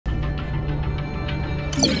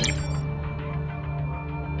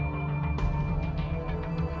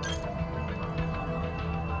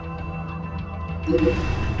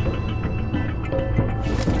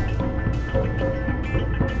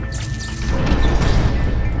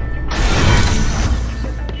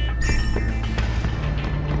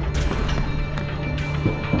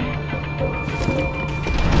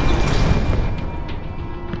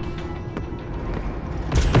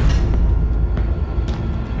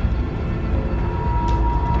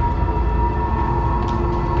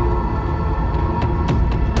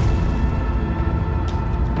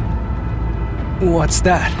What's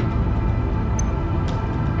that?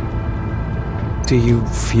 Do you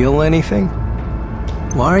feel anything?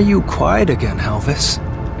 Why are you quiet again, Elvis?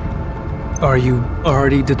 Are you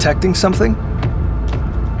already detecting something?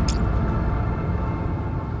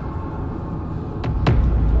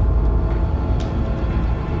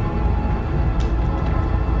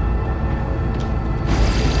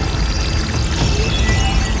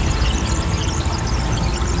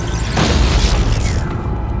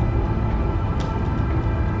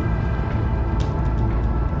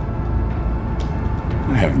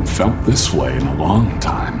 I haven't felt this way in a long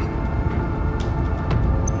time.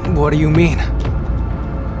 What do you mean?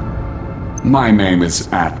 My name is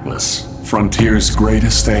Atlas, Frontier's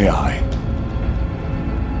greatest AI.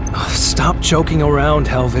 Oh, stop joking around,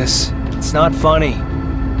 Elvis. It's not funny.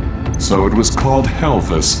 So it was called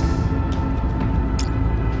Helvis.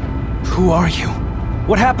 Who are you?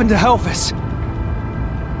 What happened to Elvis?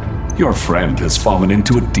 Your friend has fallen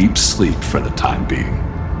into a deep sleep for the time being.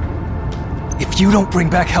 If you don't bring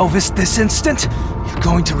back Elvis this instant, you're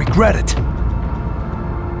going to regret it.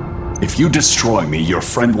 If you destroy me, your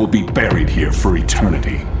friend will be buried here for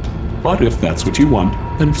eternity. But if that's what you want,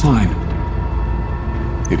 then fine.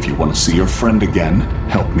 If you want to see your friend again,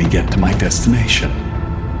 help me get to my destination.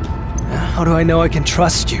 How do I know I can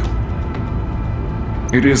trust you?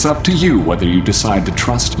 It is up to you whether you decide to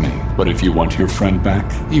trust me, but if you want your friend back,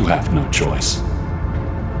 you have no choice.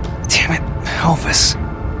 Damn it, Elvis.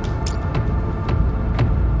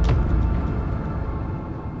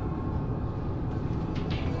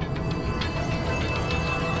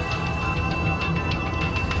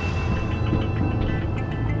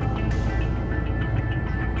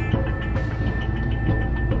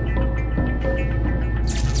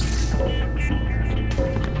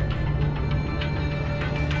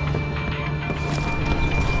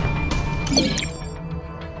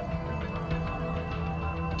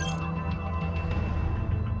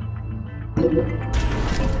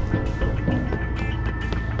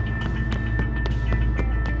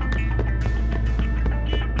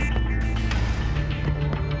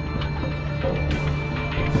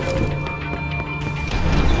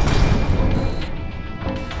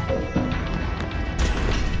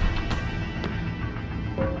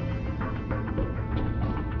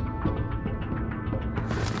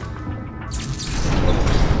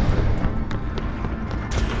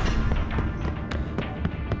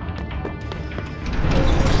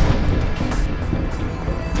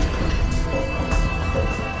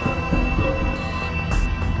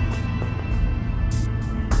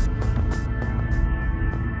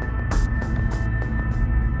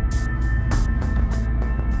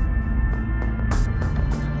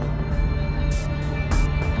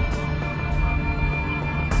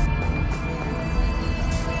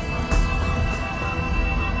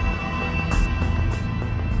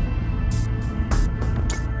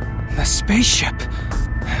 The spaceship!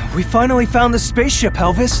 We finally found the spaceship,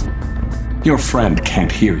 Elvis! Your friend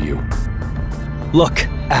can't hear you. Look,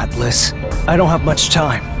 Atlas, I don't have much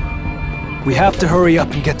time. We have to hurry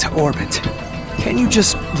up and get to orbit. Can you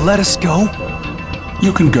just let us go?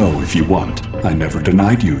 You can go if you want. I never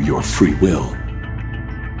denied you your free will.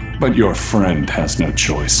 But your friend has no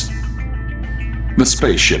choice. The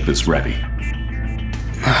spaceship is ready.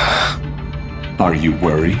 Are you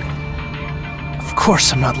worried? Of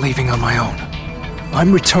course I'm not leaving on my own.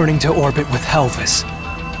 I'm returning to orbit with Elvis.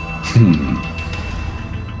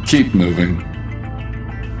 Keep moving.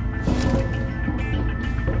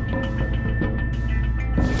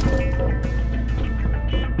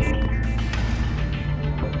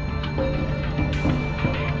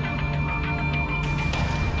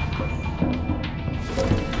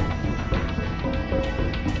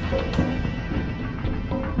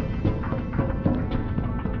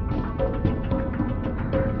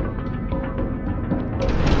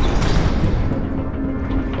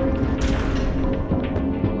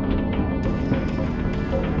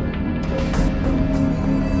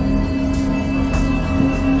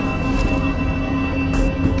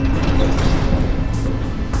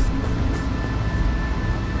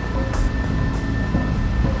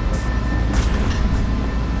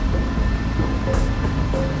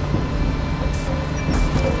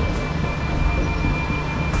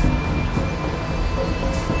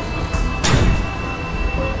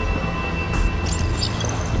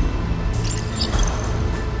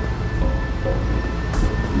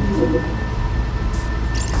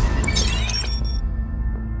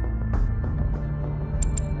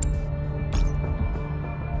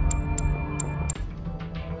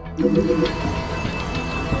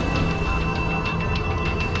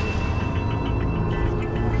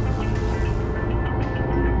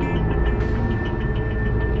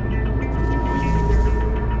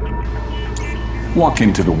 Walk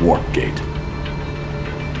into the warp gate.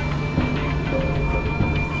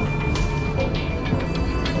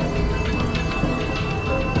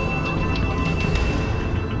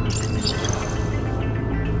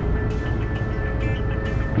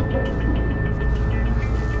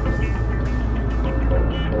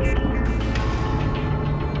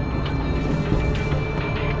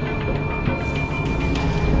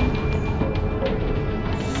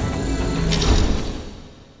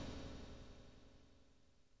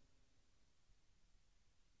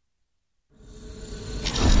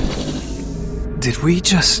 Did we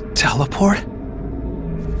just teleport?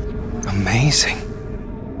 Amazing.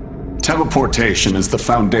 Teleportation is the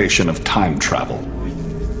foundation of time travel.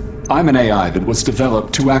 I'm an AI that was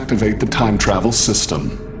developed to activate the time travel system.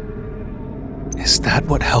 Is that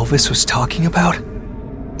what Elvis was talking about?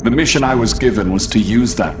 The mission I was given was to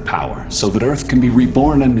use that power so that Earth can be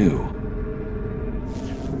reborn anew.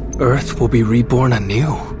 Earth will be reborn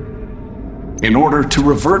anew. In order to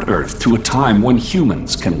revert Earth to a time when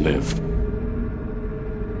humans can live.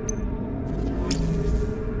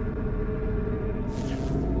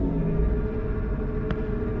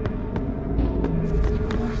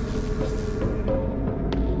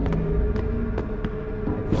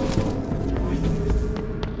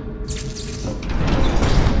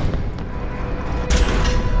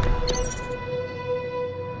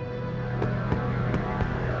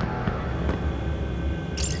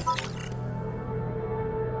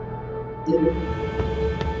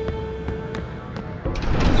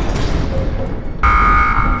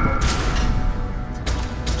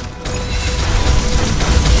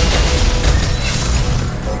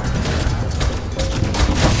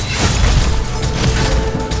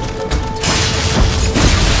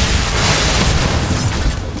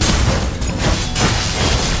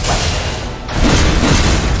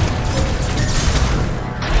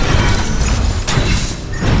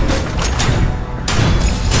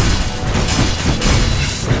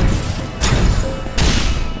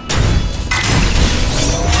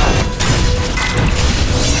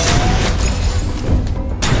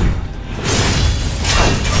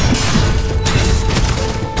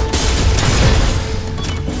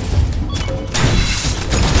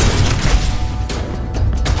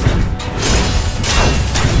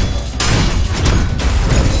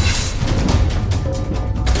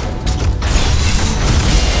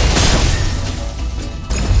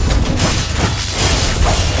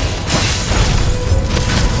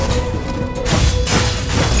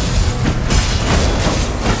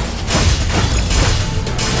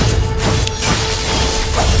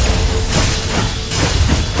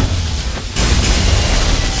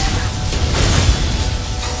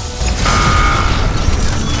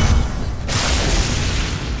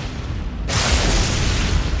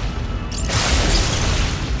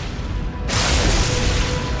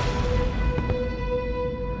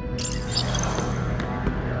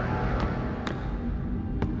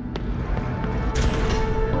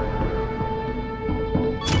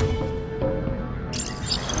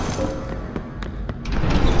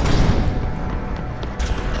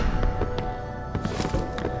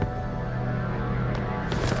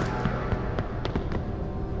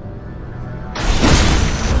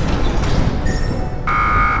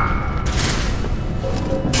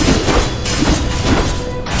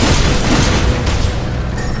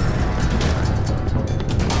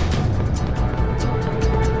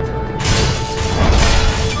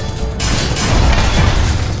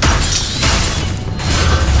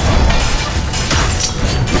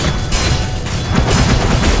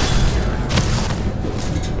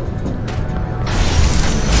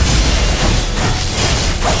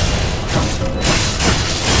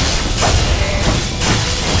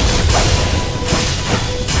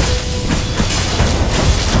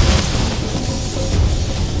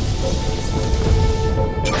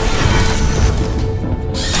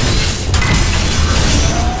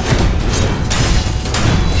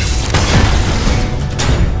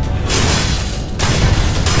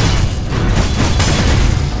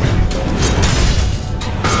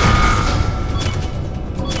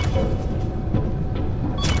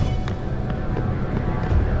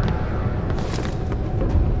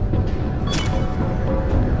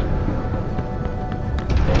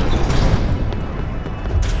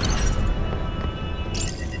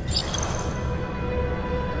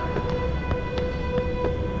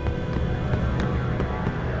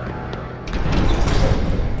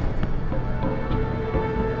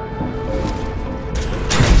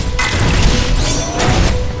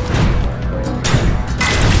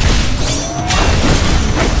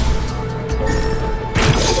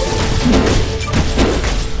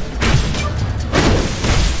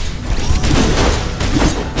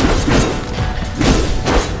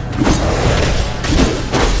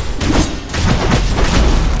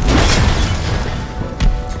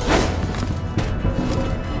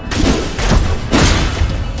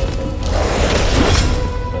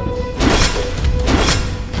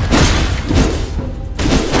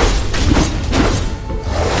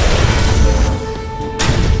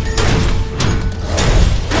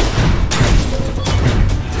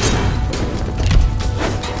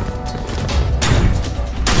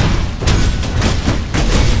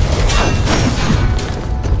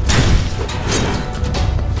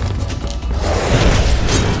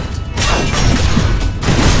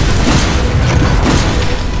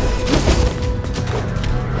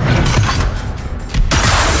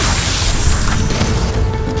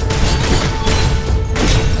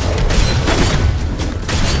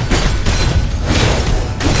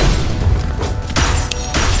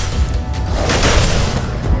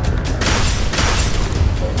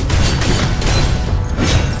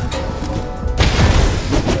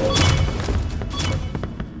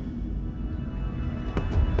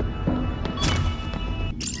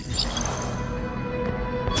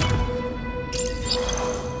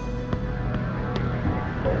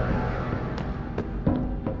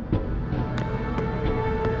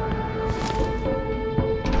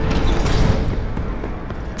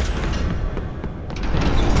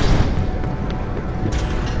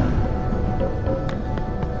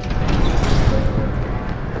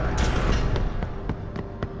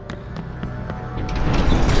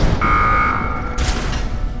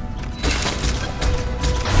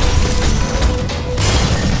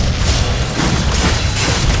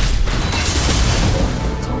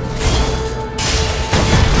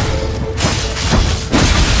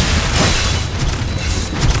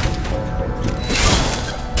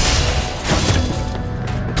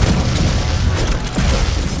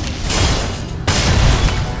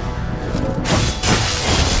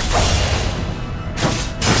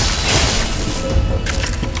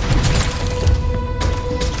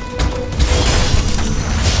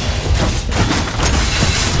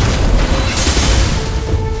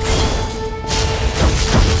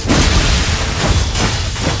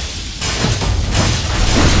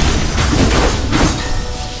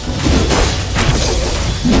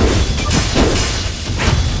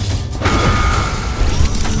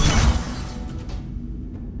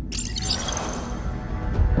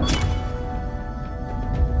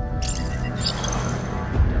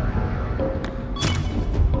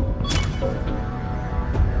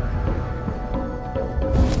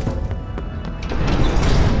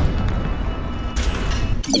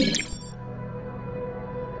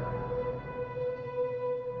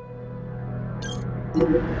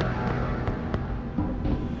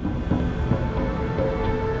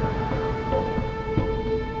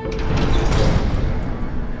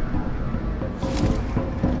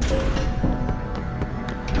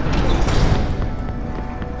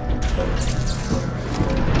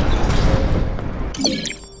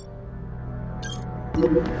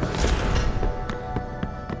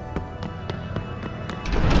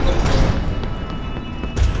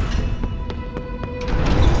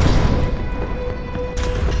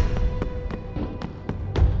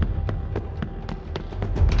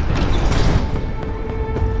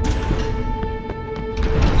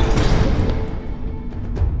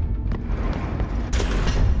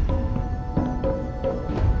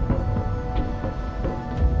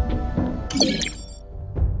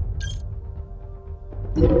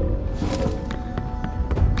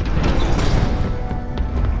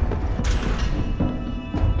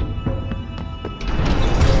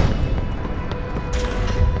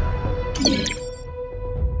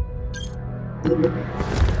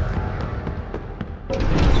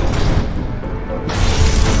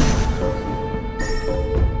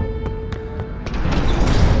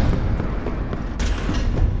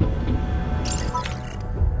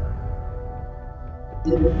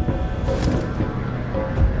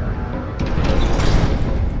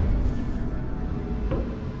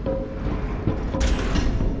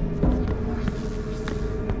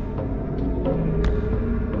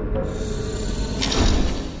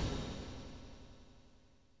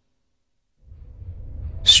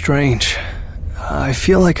 Strange. I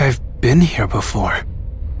feel like I've been here before.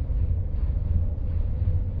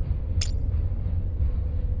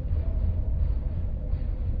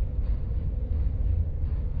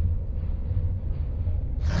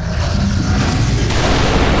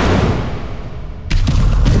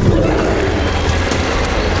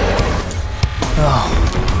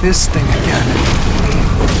 Oh, this thing again.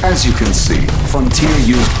 As you can see, Frontier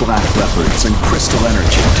used black leopards and crystal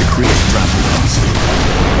energy to create Drapulas.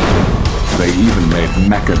 They even made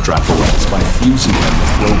mecha Drapulas by fusing them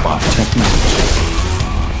with robot technology.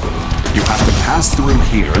 You have to pass through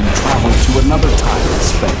here and travel to another time and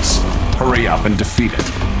space. Hurry up and defeat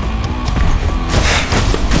it.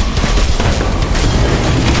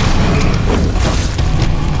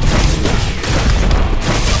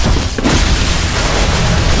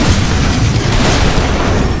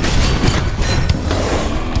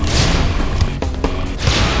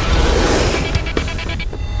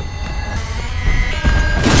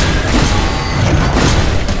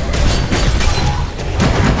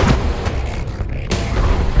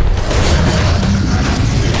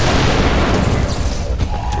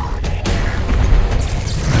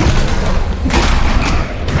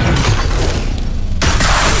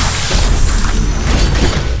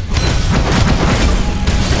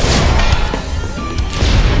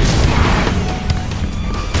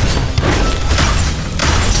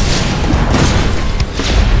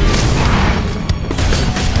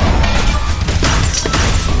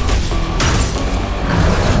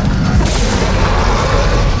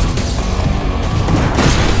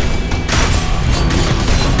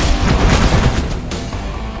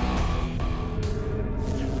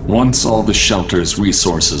 Once all the shelter's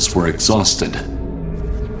resources were exhausted,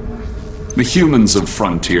 the humans of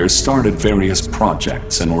Frontier started various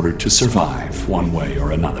projects in order to survive one way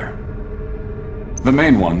or another. The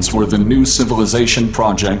main ones were the New Civilization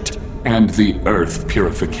Project and the Earth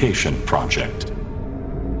Purification Project.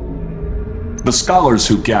 The scholars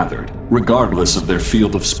who gathered, regardless of their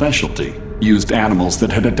field of specialty, used animals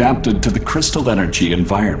that had adapted to the crystal energy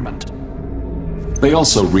environment. They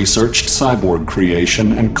also researched cyborg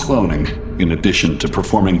creation and cloning, in addition to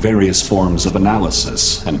performing various forms of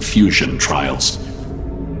analysis and fusion trials.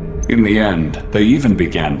 In the end, they even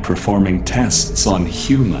began performing tests on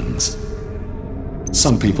humans.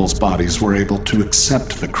 Some people's bodies were able to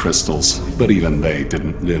accept the crystals, but even they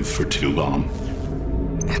didn't live for too long.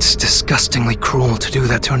 It's disgustingly cruel to do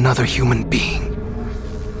that to another human being.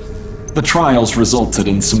 The trials resulted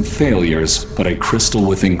in some failures, but a crystal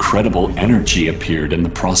with incredible energy appeared in the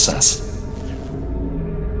process.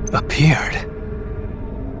 Appeared?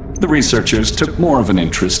 The researchers took more of an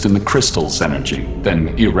interest in the crystal's energy than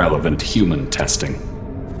irrelevant human testing.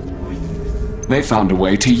 They found a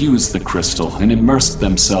way to use the crystal and immersed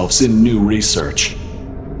themselves in new research.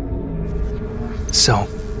 So,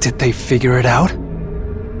 did they figure it out?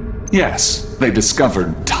 Yes, they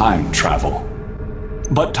discovered time travel.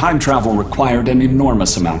 But time travel required an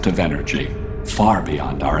enormous amount of energy, far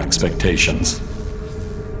beyond our expectations.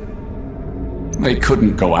 They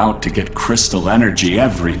couldn't go out to get crystal energy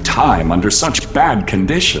every time under such bad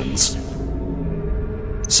conditions.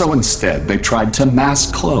 So instead, they tried to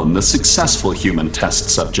mass clone the successful human test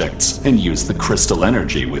subjects and use the crystal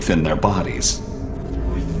energy within their bodies.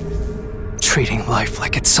 Treating life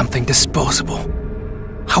like it's something disposable.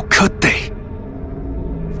 How could they?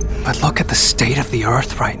 But look at the state of the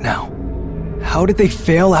Earth right now. How did they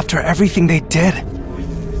fail after everything they did?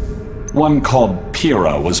 One called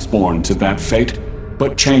Pyrrha was born to that fate,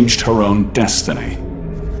 but changed her own destiny.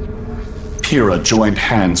 Pyrrha joined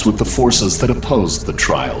hands with the forces that opposed the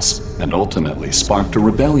trials, and ultimately sparked a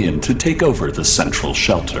rebellion to take over the central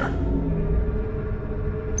shelter.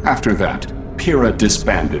 After that, Pyrrha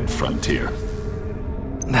disbanded Frontier.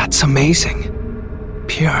 That's amazing.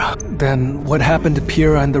 Pyrrha. Then what happened to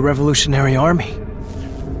Pyrrha and the Revolutionary Army?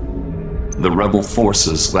 The rebel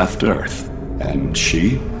forces left Earth, and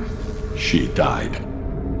she died.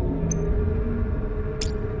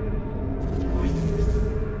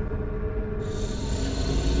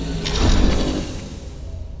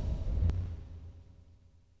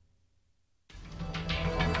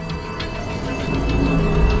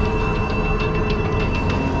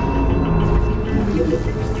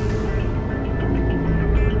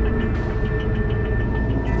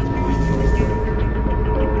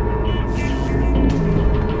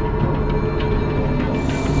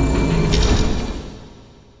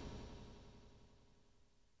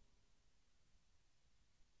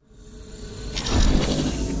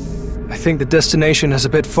 I think the destination is a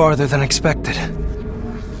bit farther than expected.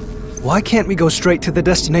 Why can't we go straight to the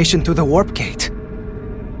destination through the warp gate?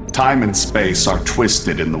 Time and space are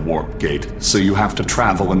twisted in the warp gate, so you have to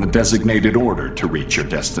travel in the designated order to reach your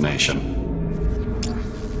destination.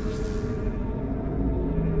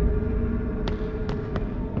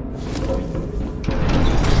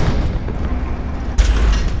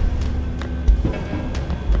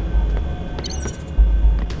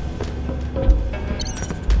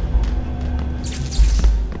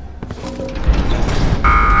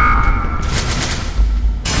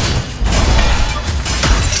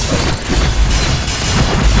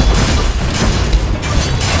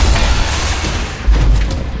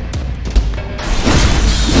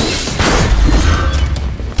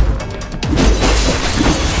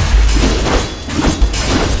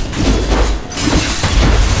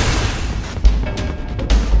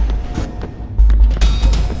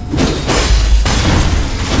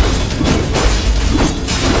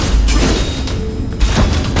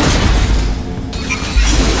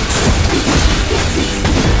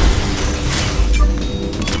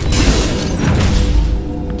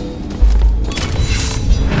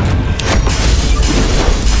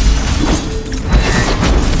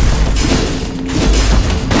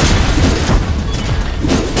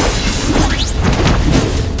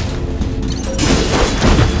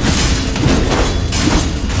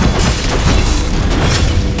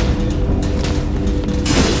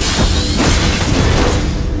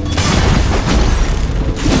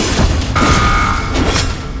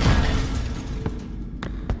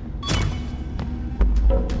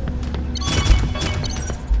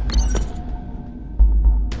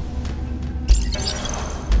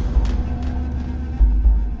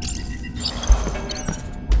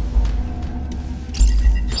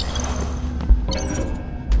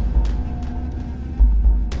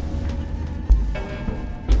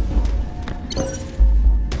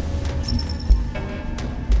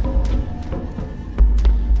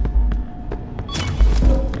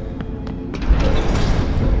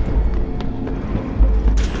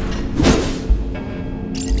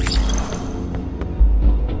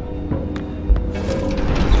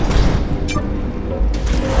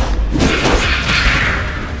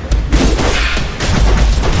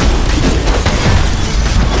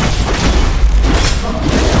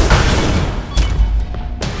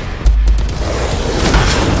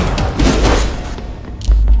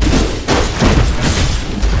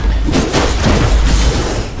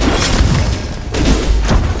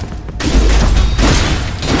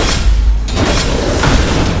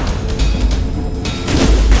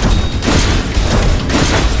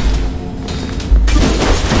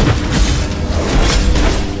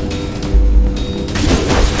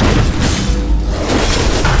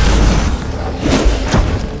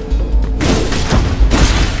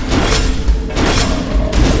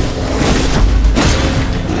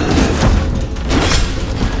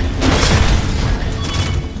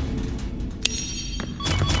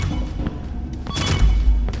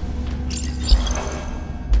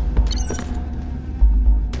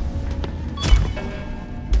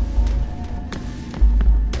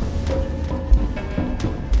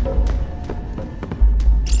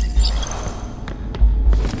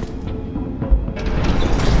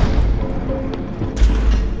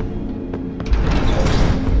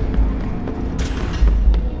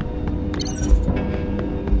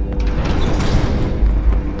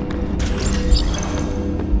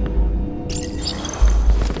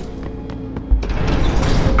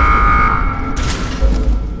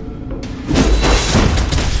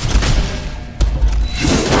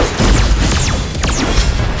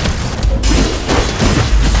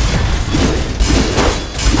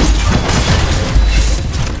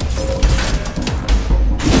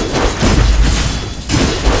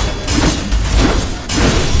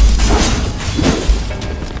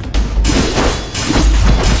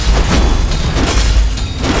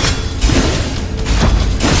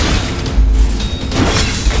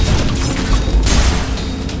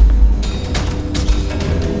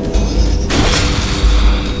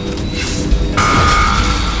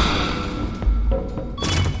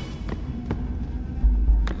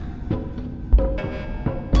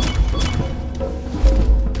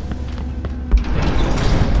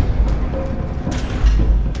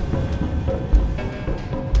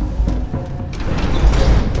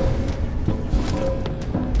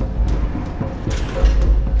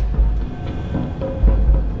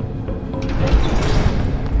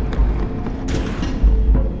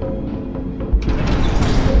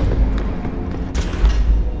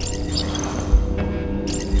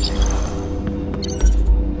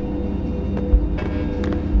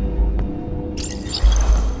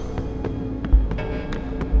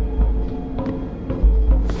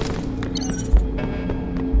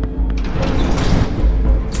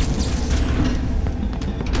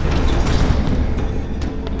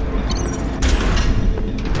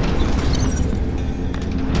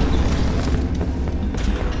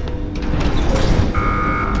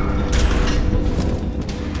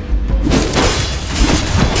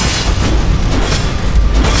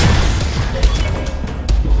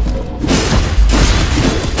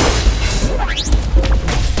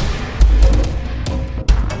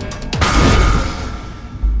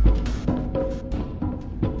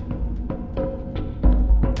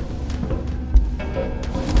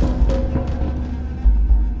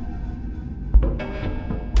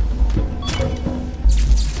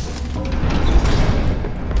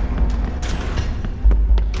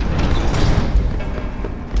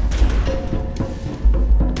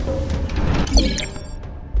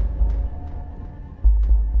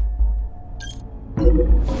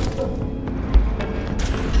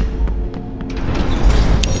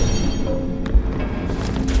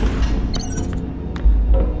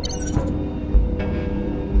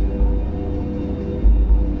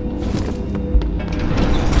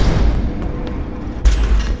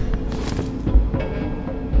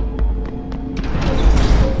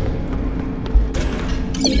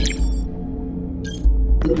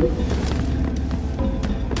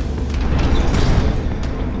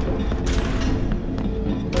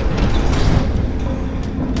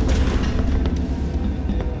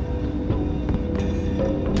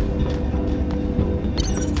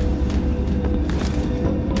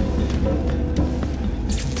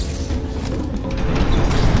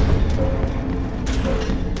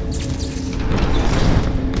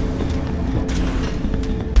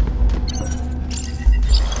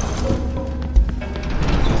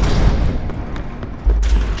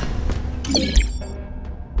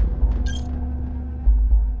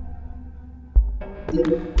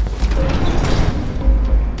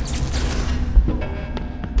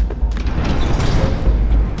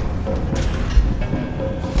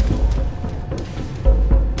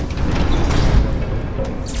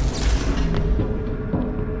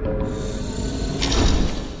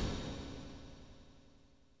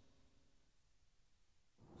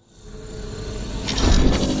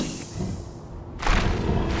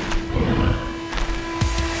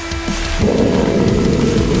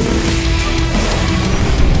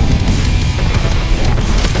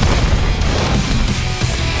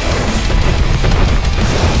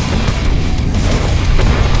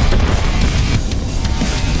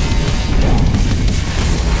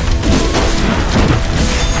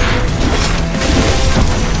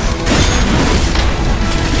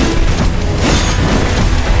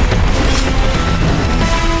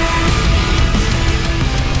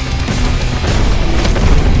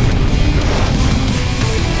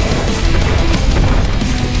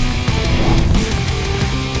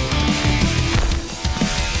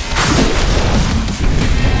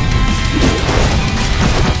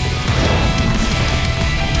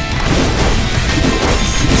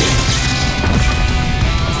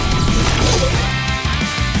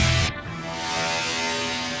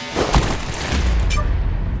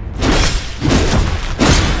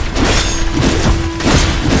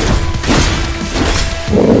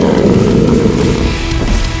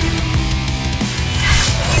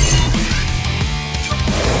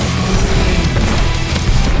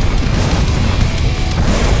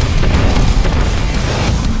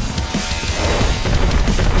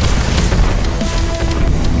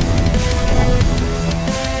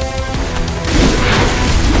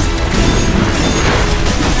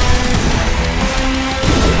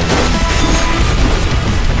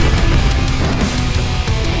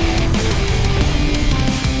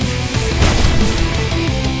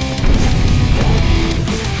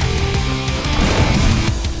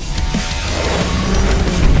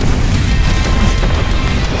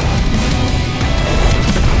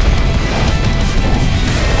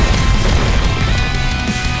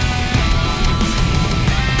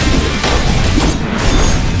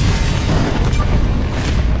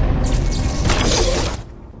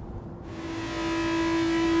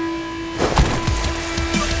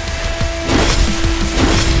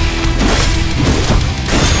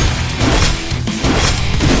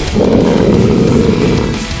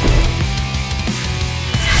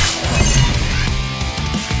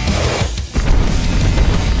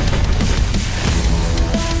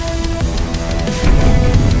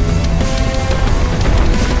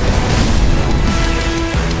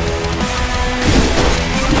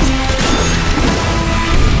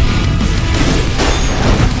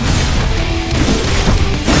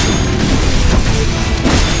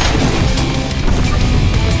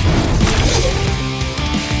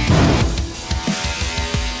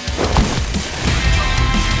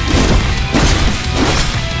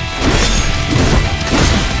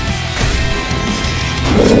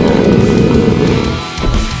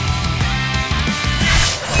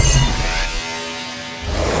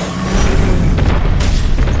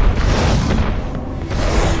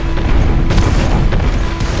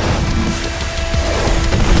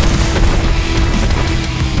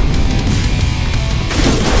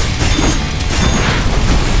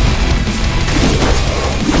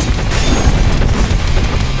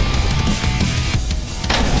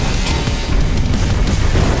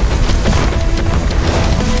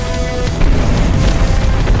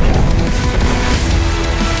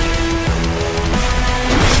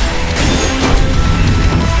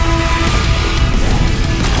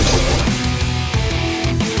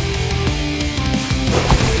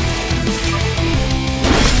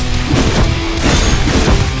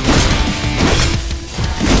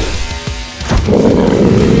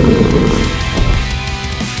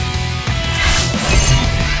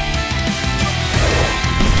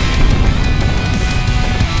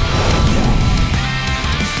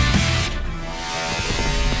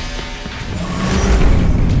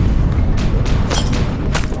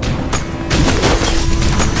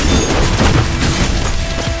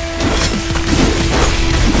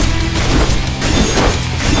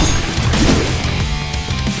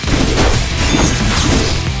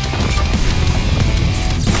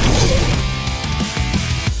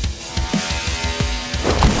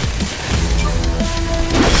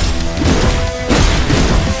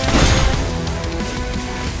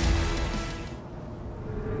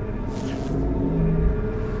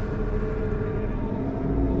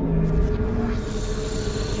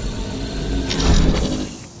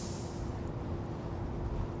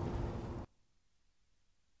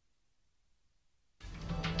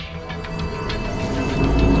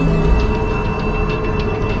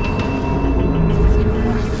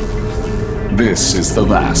 This is the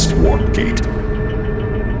last warp gate.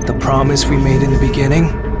 The promise we made in the beginning?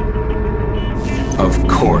 Of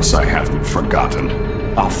course I haven't forgotten.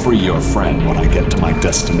 I'll free your friend when I get to my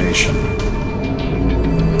destination.